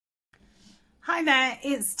Hi there,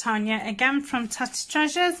 it's Tania again from Tatty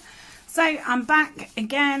Treasures. So I'm back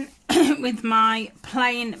again with my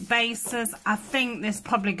plain bases. I think there's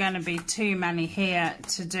probably going to be too many here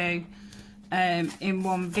to do in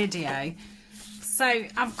one video. So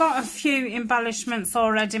I've got a few embellishments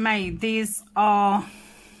already made. These are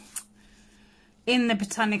in the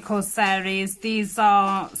Botanicals series. These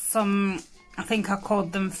are some, I think I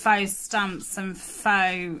called them faux stamps and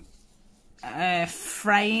faux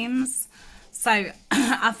frames. So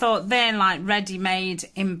I thought they're like ready-made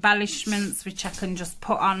embellishments which I can just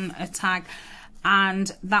put on a tag.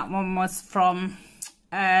 And that one was from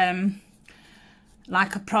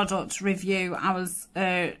like a product review. I was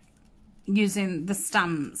using the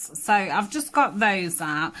stamps, so I've just got those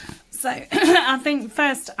out. So I think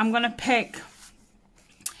first I'm going to pick,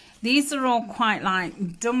 these are all quite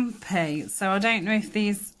like dumpy, so I don't know if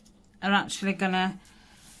these are actually going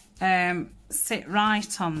to sit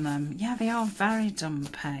right on them. Yeah, they are very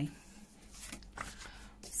dumpy,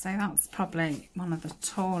 so that's probably one of the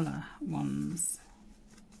taller ones.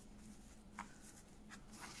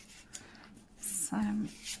 So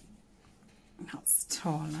that's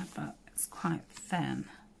taller, but it's quite thin.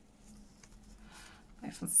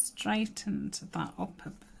 If I straightened that up a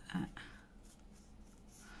bit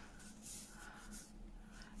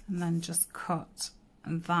and then just cut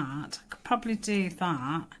that, I could probably do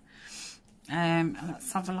that.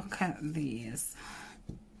 Let's have a look at these.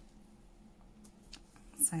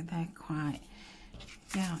 So they're quite,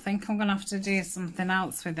 yeah, I think I'm gonna have to do something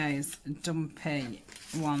else with those dumpy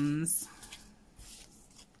ones.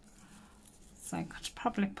 So I could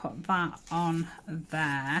probably put that on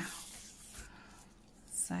there.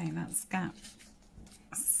 So let's get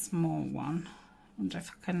a small one. I wonder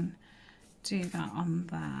if I can do that on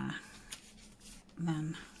there. And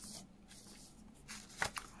then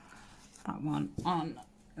that one on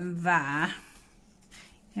there.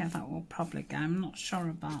 Yeah, that will probably go. I'm not sure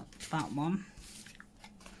about that one.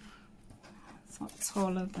 It's not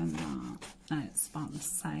taller than that. No, it's about the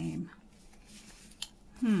same.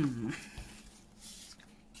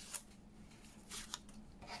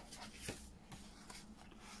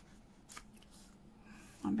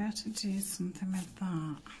 I'll be able to do something with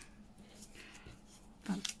that.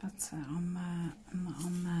 That's better on there and that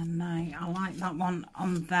on there. No, I like that one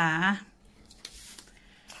on there.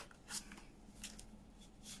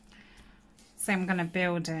 So I'm going to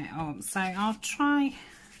build it up. So I'll try,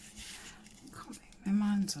 can't make my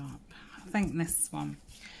mind up. I think this one.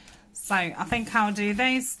 So I think I'll do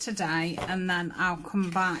these today and then I'll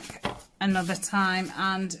come back another time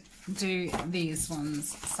and do these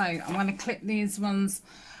ones. So I'm going to clip these ones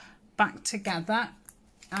back together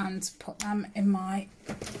and put them in my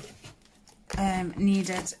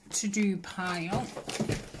needed to do pile,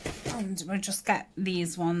 and we'll just get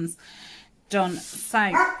these ones done.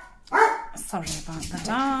 So sorry about the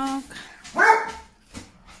dog.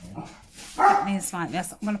 Get these like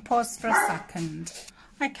this. I'm going to pause for a second.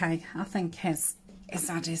 Okay, I think he's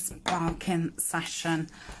had his barking session.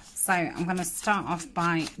 So I'm going to start off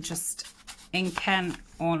by just inking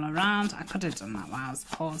all around. I could have done that while I was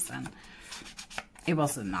pausing. It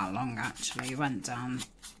wasn't that long actually. He went down,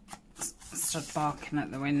 stood barking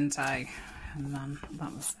at the window, and then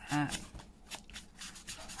that was it.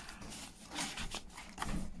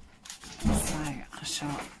 So I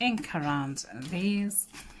shall ink around these,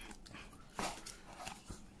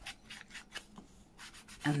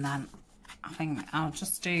 and then I think I'll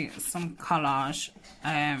just do some collage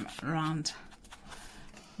around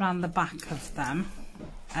the back of them.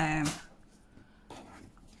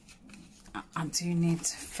 I do need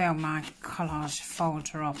to fill my collage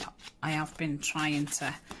folder up. I have been trying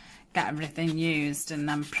to get everything used and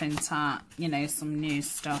then print out, you know, some new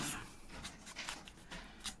stuff.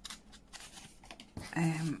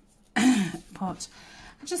 But I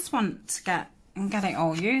just want to get it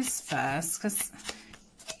all used first, because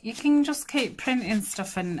you can just keep printing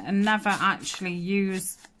stuff and never actually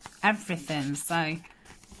use everything. So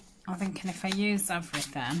I'm thinking if I use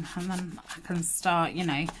everything, and then I can start, you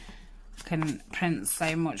know, I can print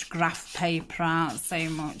so much graph paper out, so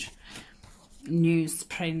much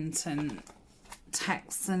newsprint and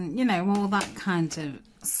text and, you know, all that kind of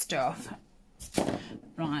stuff.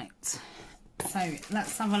 Right, so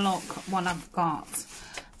let's have a look what I've got.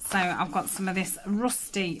 So I've got some of this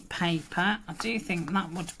rusty paper. I do think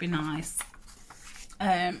that would be nice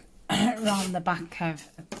around the back of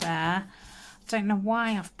there. I don't know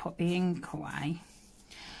why I've put the ink away,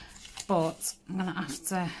 but I'm going to have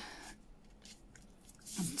to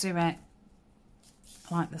do it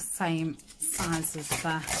like the same size as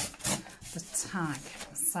the tag.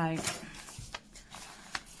 So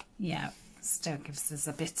yeah, Still gives us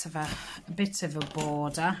a bit of a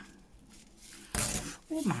border.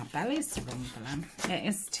 Oh, my belly's rumbling. It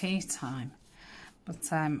is tea time.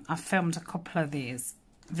 But I filmed a couple of these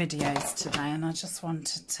videos today, and I just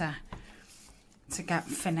wanted to get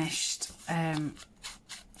finished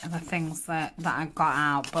the things that I got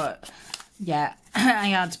out. But yeah, I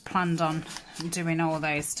had planned on doing all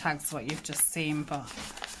those tags what you've just seen, but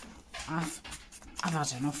I've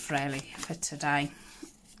had enough really for today.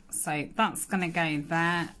 So that's going to go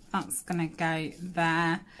there. That's going to go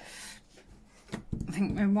there. I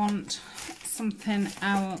think we want something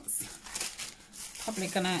else. Probably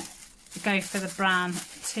going to go for the brown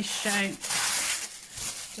tissue.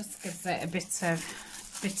 Just gives it a bit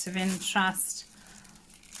of interest.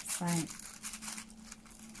 So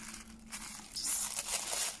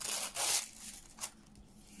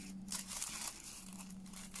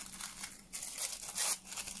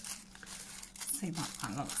see what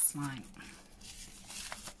that looks like.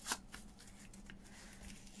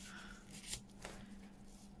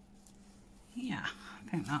 Yeah, I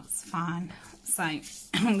think that's fine. So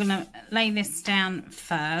I'm going to lay this down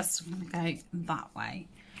first. I'm going to go that way.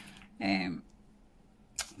 I'm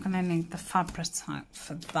going to need the fabric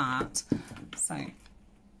for that. So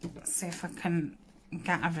let's see if I can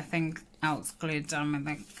get everything else glued down with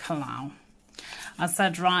the collal. I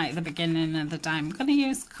said right at the beginning of the day I'm going to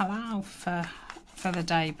use collal for the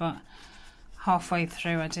day, but halfway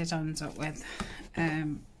through I did end up with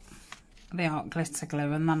the art glitter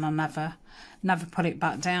glue, and then I never put it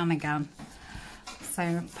back down again.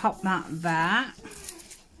 So pop that there.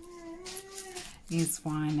 He's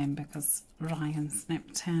whining because Ryan's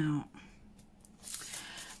nipped out,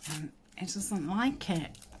 and he doesn't like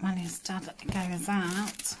it when his dad goes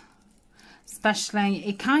out. Especially,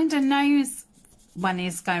 he kind of knows when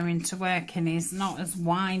he's going to work and he's not as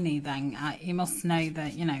whiny then. He must know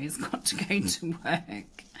that, you know, he's got to go to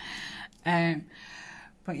work.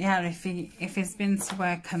 But yeah, if he's been to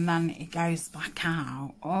work and then he goes back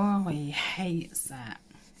out, oh, he hates it.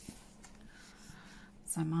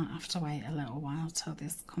 So I might have to wait a little while till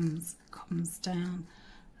this comes down.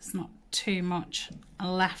 There's not too much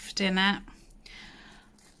left in it.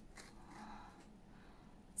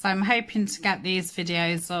 So I'm hoping to get these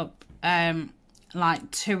videos up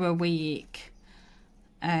like 2 a week.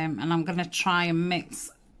 And I'm going to try and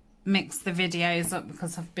mix the videos up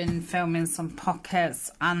because I've been filming some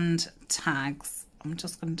pockets and tags. I'm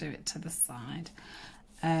just going to do it to the side.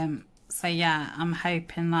 So yeah, I'm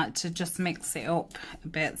hoping like to just mix it up a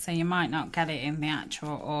bit, so you might not get it in the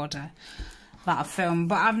actual order that I filmed,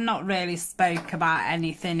 but I've not really spoke about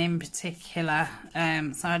anything in particular,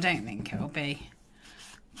 so I don't think it'll be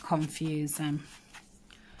confusing.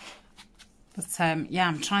 But yeah,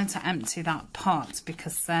 I'm trying to empty that pot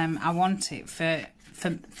because I want it for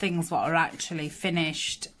things what are actually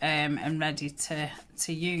finished and ready to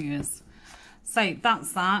use. So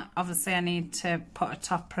that's that. Obviously I need to put a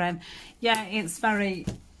topper in. Yeah, it's very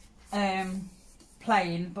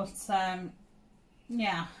plain, but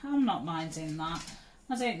yeah, I'm not minding that.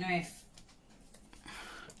 I don't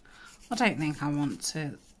think I want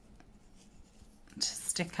to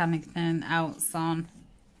stick anything else on.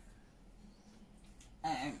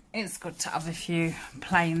 It's good to have a few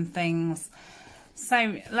plain things.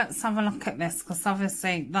 So let's have a look at this, because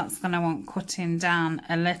obviously that's going to want cutting down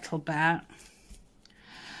a little bit.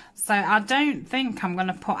 So I don't think I'm going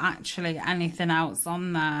to put actually anything else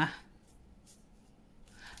on there.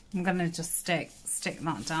 I'm going to just stick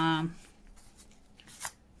that down.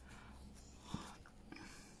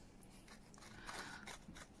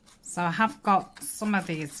 So I have got some of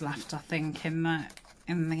these left, I think, in the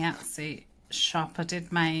Etsy shop. I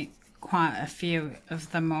did make quite a few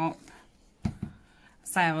of them up.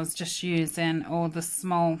 So I was just using all the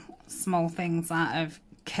small things out of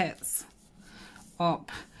kits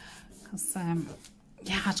up. Because,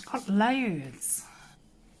 yeah, I'd got loads.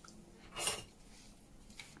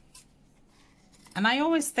 And I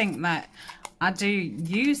always think that I do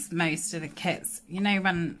use most of the kits. You know,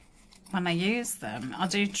 when I use them, I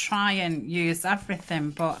do try and use everything.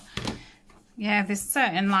 But, yeah, there's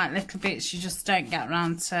certain, like, little bits you just don't get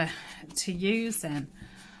around to using.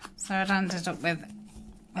 So I'd ended up with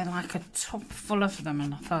like a tub full of them,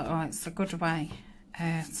 and I thought, oh, it's a good way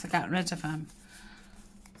to get rid of them.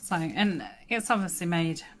 So, and it's obviously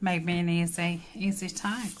made me an easy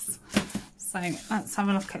tags. So let's have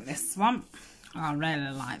a look at this one. Oh, I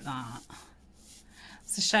really like that.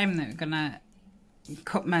 It's a shame that we're gonna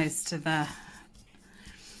cut most of the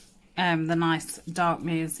nice dark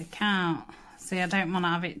music out. See, I don't want to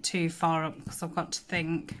have it too far up because I've got to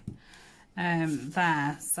think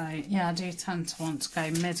there. So yeah, I do tend to want to go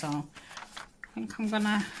middle. think I'm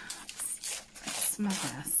gonna make some of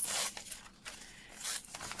this.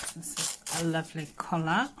 This is a lovely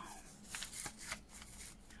colour.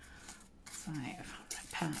 So if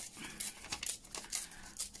I rip it,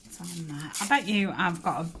 it's on there. I bet you I've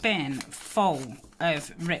got a bin full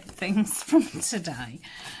of ripped things from today.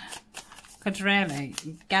 Could really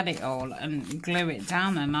get it all and glue it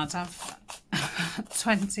down, and I'd have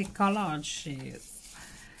 20 collage sheets.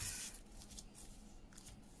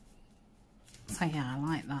 So yeah, I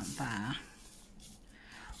like that there.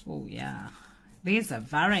 Oh yeah, these are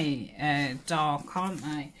very dark, aren't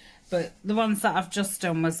they? But the ones that I've just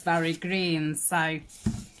done was very green, so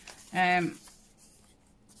yeah,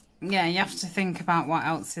 you have to think about what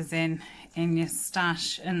else is in your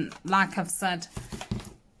stash. And like I've said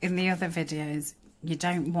in the other videos, you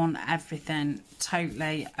don't want everything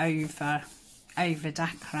totally over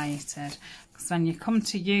decorated, because when you come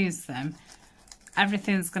to use them,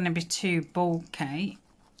 everything's going to be too bulky,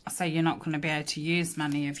 so you're not going to be able to use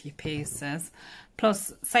many of your pieces.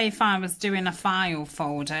 Plus, say if I was doing a file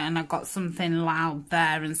folder and I got something loud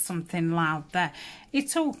there and something loud there,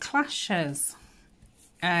 it all clashes.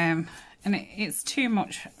 And it's too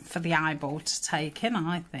much for the eyeball to take in,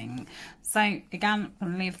 I think. So again, I'll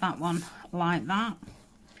leave that one like that.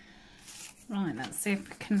 Right, let's see if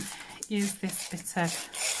we can use this bit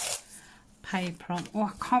of paper on. Oh,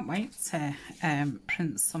 I can't wait to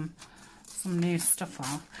print some new stuff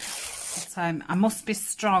off. But I must be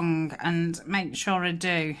strong and make sure I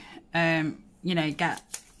do, you know,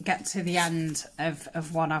 get to the end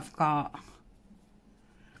of what I've got.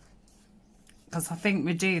 Because I think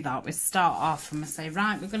we do that. We start off and we say,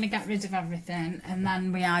 right, we're going to get rid of everything. And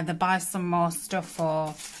then we either buy some more stuff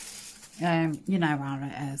or, you know how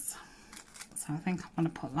it is. So I think I'm going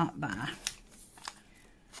to put that there.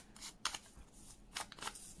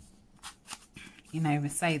 You know, we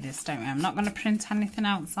say this, don't we? I'm not going to print anything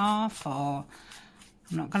else off, or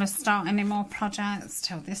I'm not going to start any more projects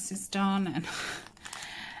till this is done.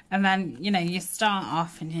 And then, you know, you start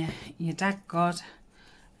off and you're dead good.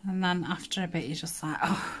 And then after a bit, you're just like,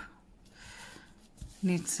 oh, I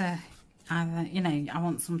need to either, you know, I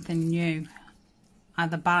want something new.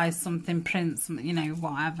 Either buy something, print something, you know,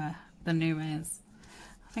 whatever the new is.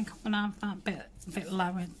 I think I'm going to have that bit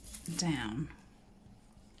lower down.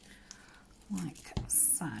 Like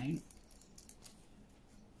so.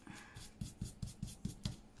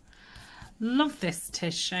 Love this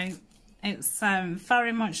tissue. It's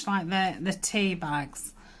very much like the tea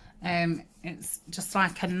bags. It's just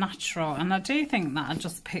like a natural, and I do think that I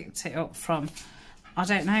just picked it up from, I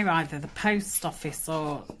don't know, either the post office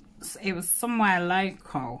or it was somewhere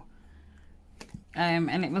local,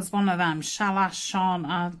 and it was one of them, shall I, shan't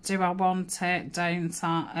I, do I want it, don't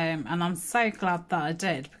I, and I'm so glad that I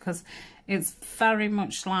did, because it's very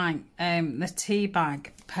much like the tea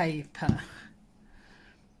bag paper,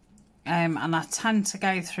 and I tend to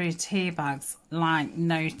go through tea bags like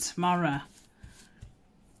no tomorrow.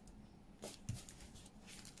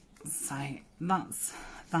 So that's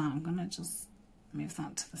that. I'm going to just move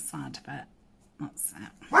that to the side a bit. That's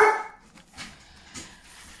it.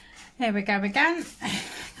 Here we go again.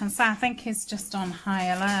 And so I think he's just on high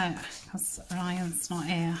alert because Ryan's not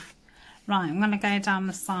here. Right, I'm going to go down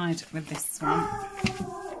the side with this one. I'm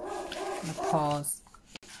going to pause.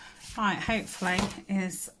 Right, hopefully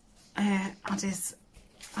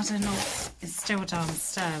I don't know, it's still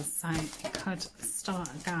downstairs, so it could start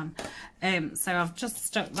again. So I've just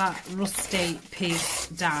stuck that rusty piece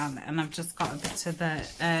down, and I've just got a bit of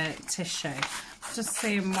the tissue. Just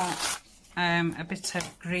seeing what a bit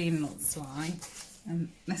of green looks like. And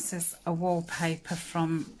this is a wallpaper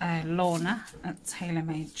from Lorna at Tailor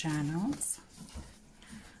Made Journals.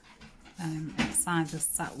 It's either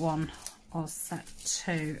set 1 or set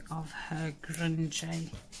 2 of her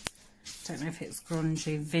grungy. Don't know if it's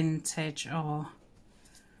grungy vintage or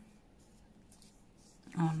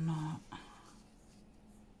not.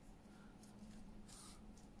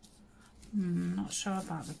 Not sure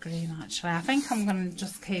about the green actually. I think I'm going to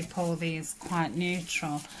just keep all these quite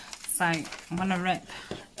neutral. So I'm going to rip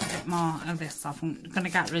a bit more of this off. I'm going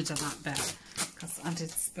to get rid of that bit because I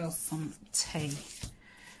did spill some tea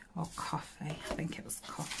or coffee. I think it was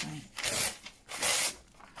coffee.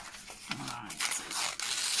 Alright.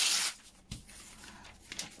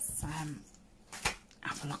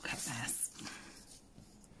 Have a look at this.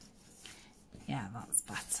 Yeah, that's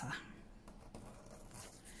better.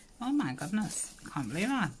 Oh my goodness, I can't believe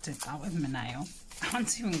I did that with my nail. I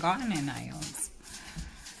haven't even got any nails.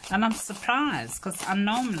 And I'm surprised because I've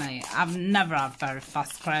never had very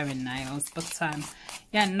fast growing nails, but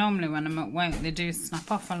yeah, normally when I'm at work they do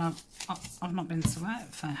snap off. Well, I've not been to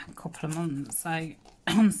work for a couple of months, so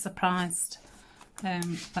I'm surprised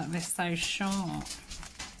that they're so short.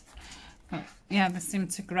 But yeah, they seem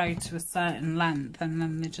to grow to a certain length and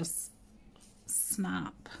then they just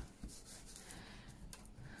snap.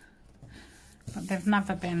 But they've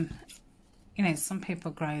never been, you know, some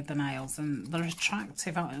people grow the nails and they're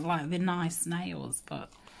attractive, like they're nice nails, but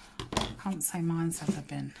I can't say mine's ever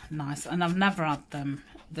been nice. And I've never had them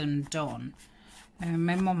done.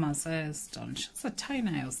 My mum has hers done. She has her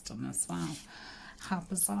toenails done as well. How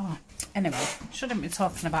bizarre. Anyway, shouldn't be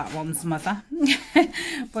talking about one's mother.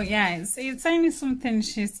 But yeah, it's only something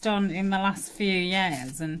she's done in the last few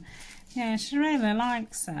years, and yeah, she really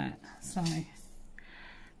likes it. So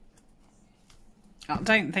I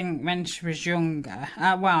don't think when she was younger,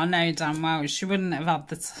 well, I know damn well she wouldn't have had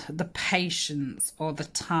the patience or the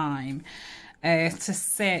time to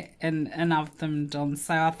sit and have them done.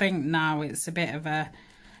 So I think now it's a bit of a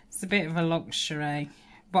luxury.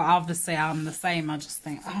 But obviously I'm the same. I just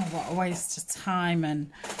think, oh, what a waste of time and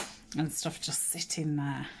stuff just sitting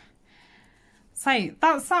there. So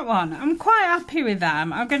that's that one. I'm quite happy with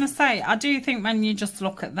them. I'm going to say, I do think when you just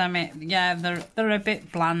look at them, yeah, they're a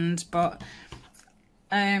bit bland. But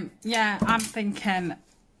yeah, I'm thinking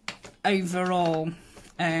overall,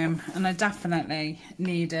 and I definitely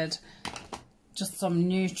needed just some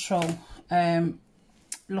neutral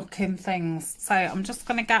looking things. So I'm just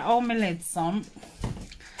going to get all my lids on.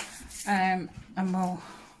 And we'll,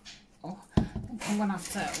 I'm going to have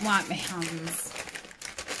to wipe my hands.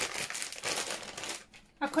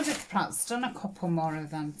 I could have perhaps done a couple more of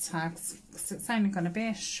them tags because it's only going to be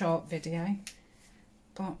a short video.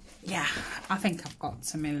 But yeah, I think I've got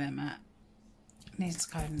to my limit. I need to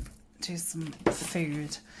go and do some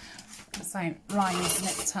food. So Ryan's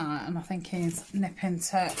nipped out and I think he's nipping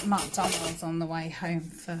to McDonald's on the way home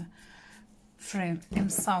for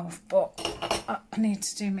himself, but I need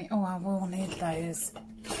to do me, oh, I will need those.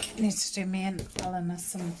 I need to do me and Ellen or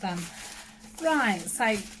something. Right,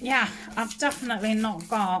 so yeah, I've definitely not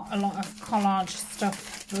got a lot of collage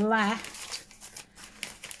stuff left.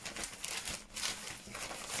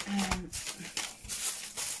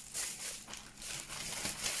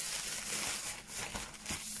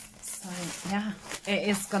 So yeah, it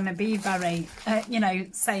is going to be very, you know,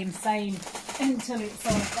 same until it's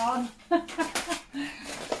all gone.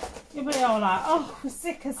 You'll be all like, oh, we're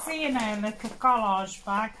sick of seeing our little collage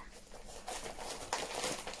bag.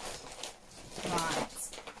 Right,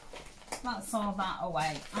 that's all that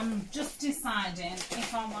away. I'm just deciding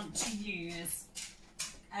if I want to use,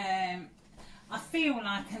 I feel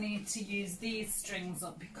like I need to use these strings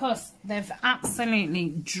up because they've absolutely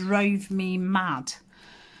drove me mad.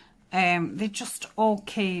 They just all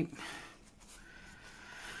keep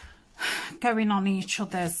going on each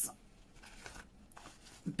other's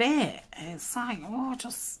bit. It's like, oh,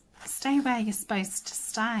 just stay where you're supposed to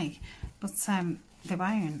stay, but they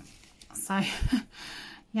won't. So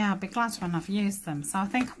yeah, I'll be glad when I've used them. So I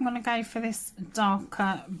think I'm going to go for this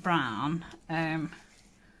darker brown. Yeah,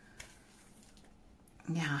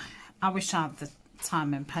 I wish I had the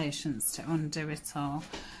time and patience to undo it all.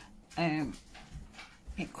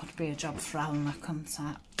 It could be a job for Eleanor, couldn't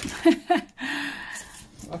it?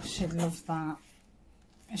 Oh, she'd love that.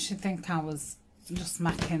 She'd think I was just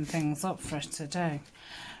making things up for her to do.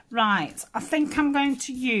 Right, I think I'm going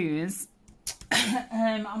to use,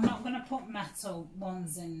 I'm not going to put metal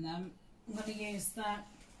ones in them. I'm going to use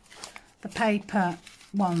the paper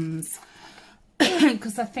ones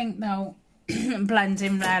because I think they'll blend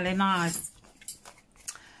in really nice.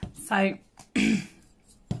 So, get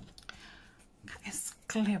this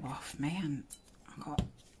glue off me and I've got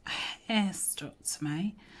hair stuck to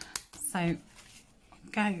me. So,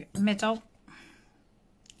 go middle-ish.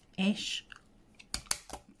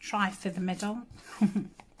 Try for the middle.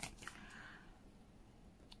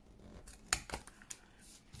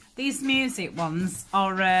 These music ones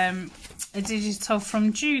are a digital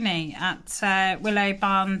from Junie at Willow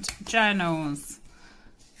Band Journals.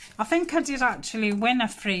 I think I did actually win a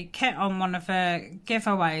free kit on one of her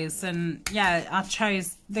giveaways, and yeah, I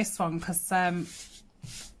chose this one because I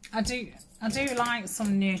do like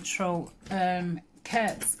some neutral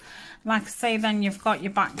kits. Like I say, then you've got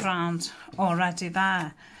your background already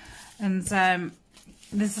there. And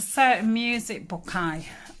there's a certain music book I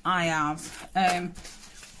have,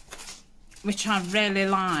 which I really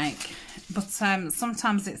like, but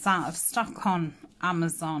sometimes it's out of stock on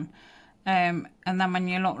Amazon. And then when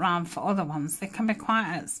you look around for other ones, they can be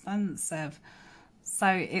quite expensive. So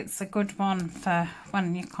it's a good one for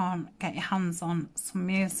when you can't get your hands on some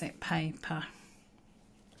music paper.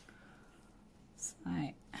 So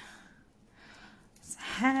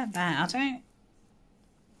hair there, I don't,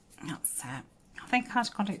 that's it. I think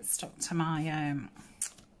I've got it stuck to my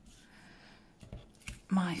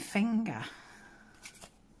my finger.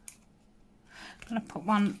 I'm going to put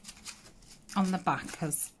one on the back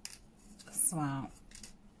as well.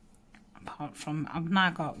 Apart from, I've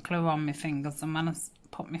now got glue on my fingers, and when I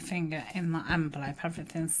put my finger in that envelope,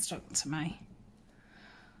 everything's stuck to me.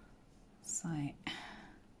 So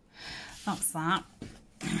that's that.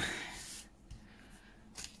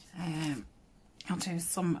 I'll do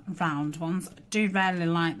some round ones. I do really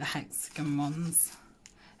like the hexagon ones.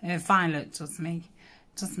 Violet does me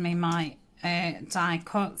my die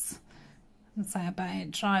cuts, and so I bet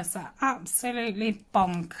it drives her absolutely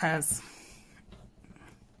bonkers.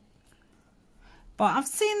 But I've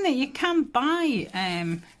seen that you can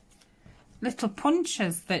buy little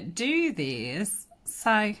punches that do these,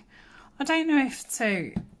 so I don't know if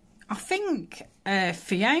to. I think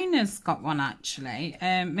Fiona's got one actually,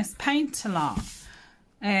 Miss Paint-A-Lot.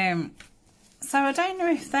 So I don't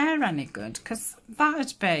know if they're any good, because that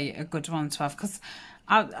would be a good one to have, because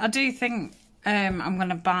I do think I'm going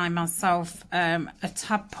to buy myself a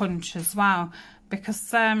tab punch as well,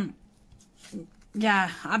 because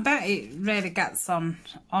yeah, I bet it really gets on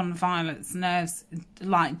Violet's nerves,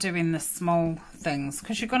 like doing the small things,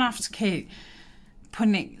 because you're going to have to keep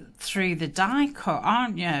putting it through the die cut,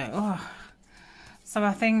 aren't you? Oh. So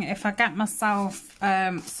I think if I get myself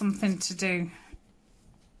something to do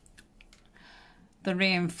the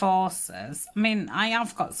reinforcers, I mean, I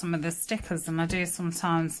have got some of the stickers and I do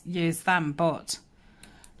sometimes use them, but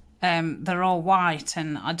they're all white,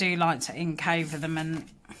 and I do like to ink over them and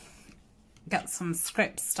get some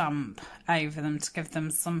script stamp over them to give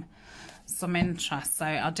them some interest. So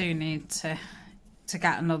I do need to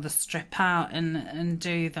get another strip out and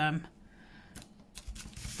do them.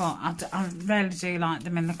 But I really do like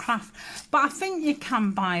them in the craft. But I think you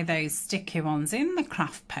can buy those sticky ones in the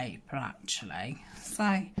craft paper actually.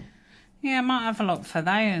 So yeah, I might have a look for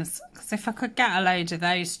those, because if I could get a load of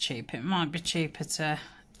those cheap, it might be cheaper to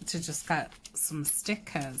just get some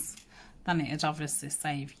stickers. Then it'd obviously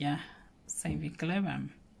save you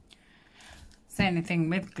gluing. The only thing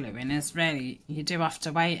with gluing is really you do have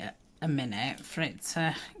to wait a minute for it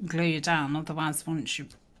to glue down, otherwise once you're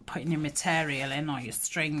putting your material in or your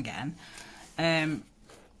string in,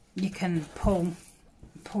 you can pull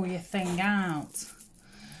your thing out.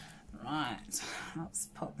 Right, let's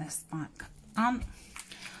put this back on.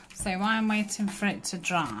 So while I'm waiting for it to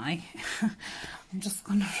dry, I'm just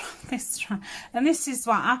going to rub this dry. And this is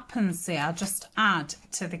what happens, see, I just add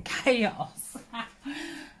to the chaos.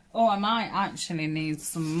 Oh, I might actually need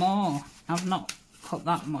some more. I've not cut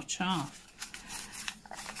that much off.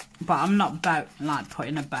 But I'm not like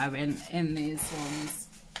putting a bow in these ones.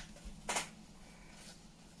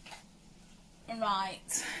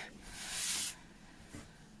 Right.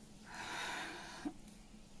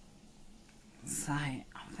 So, I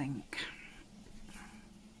think...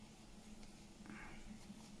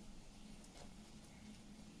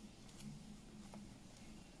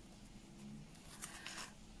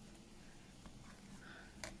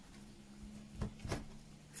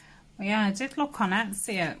 Yeah, I did look on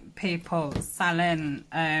Etsy at people selling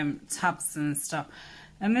tabs and stuff,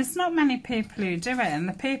 and there's not many people who do it, and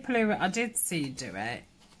the people who I did see do it,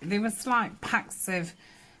 there was like packs of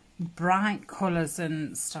bright colours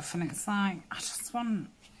and stuff, and it's like, I just want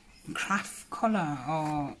craft colour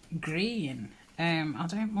or green. I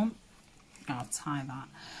don't want, I'll tie that,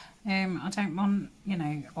 I don't want, you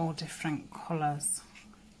know, all different colours.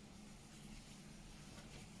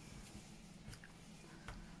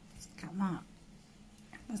 Get that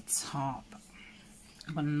at the top.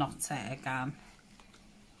 I'm going to knot it again.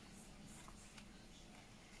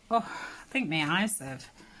 Oh, I think my eyes have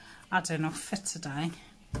had enough for today.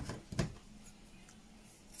 Okay,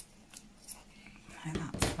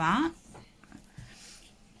 that's that.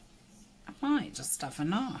 I might just have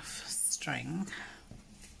enough string.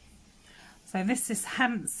 So this is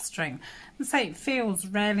hemp string. And so it feels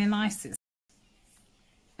really nice.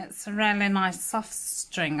 It's a really nice soft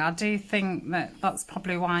string. I do think that that's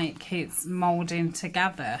probably why it keeps moulding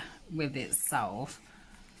together with itself,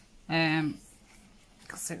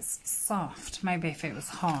 because it's soft. Maybe if it was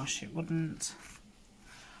harsh it wouldn't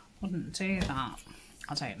do that.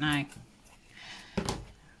 I don't know.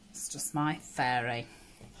 It's just my theory.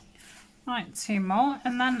 Right, 2 more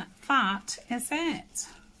and then that is it.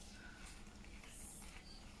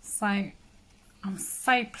 So I'm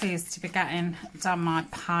so pleased to be getting down my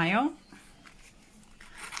pile.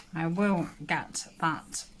 I will get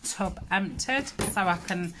that tub emptied so I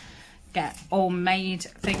can get all made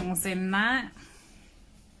things in there.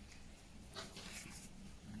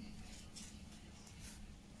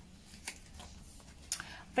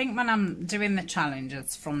 think when I'm doing the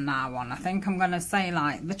challenges from now on, I think I'm going to say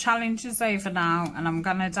like the challenge is over now and I'm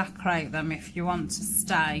going to decorate them. If you want to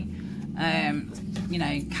stay, you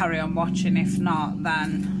know, carry on watching. If not,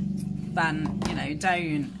 then you know,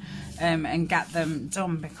 don't, and get them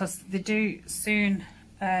done, because they do soon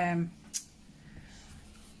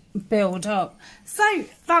build up. So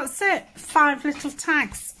that's it, 5 little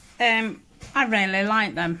tags. I really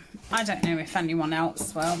like them. I don't know if anyone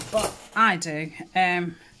else will, but I do.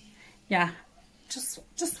 Yeah,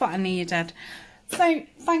 just what I needed. So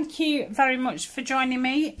thank you very much for joining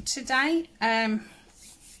me today. Like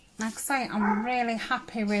I say, I'm really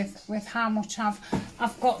happy with how much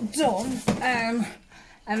I've got done.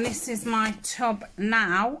 And this is my tub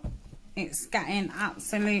now. It's getting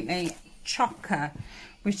absolutely chocker,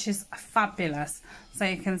 which is fabulous. So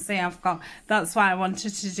you can see I've got, that's why I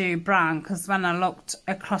wanted to do brown, because when I looked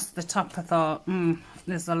across the top I thought,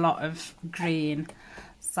 there's a lot of green.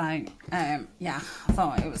 So yeah, I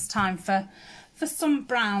thought it was time for some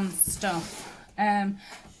brown stuff. And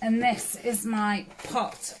this is my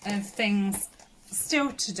pot of things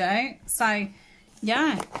still to do. So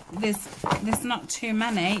yeah, there's not too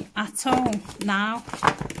many at all now.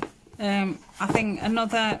 I think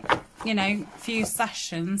another, you know, few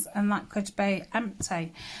sessions and that could be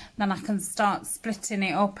empty. Then I can start splitting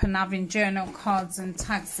it up and having journal cards and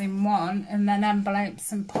tags in one, and then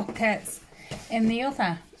envelopes and pockets in the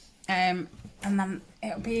other. And then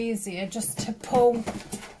it'll be easier just to pull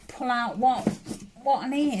out what I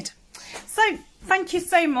need. So thank you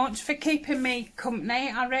so much for keeping me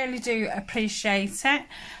company. I really do appreciate it.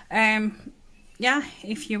 Yeah,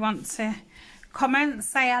 if you want to comment,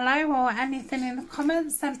 say hello or anything in the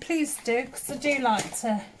comments, then please do, because I do like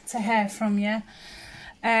to hear from you.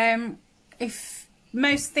 If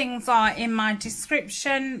most things are in my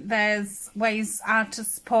description, there's ways how to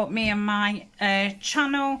support me and my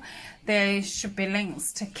channel. There should be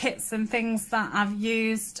links to kits and things that I've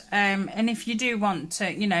used, and if you do want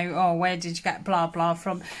to, you know, oh, where did you get blah blah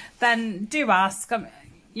from, then do ask.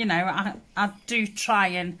 You know, I do try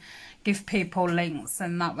and give people links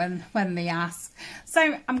and that when they ask.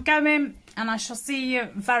 So I'm going, and I shall see you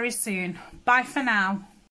very soon. Bye for now.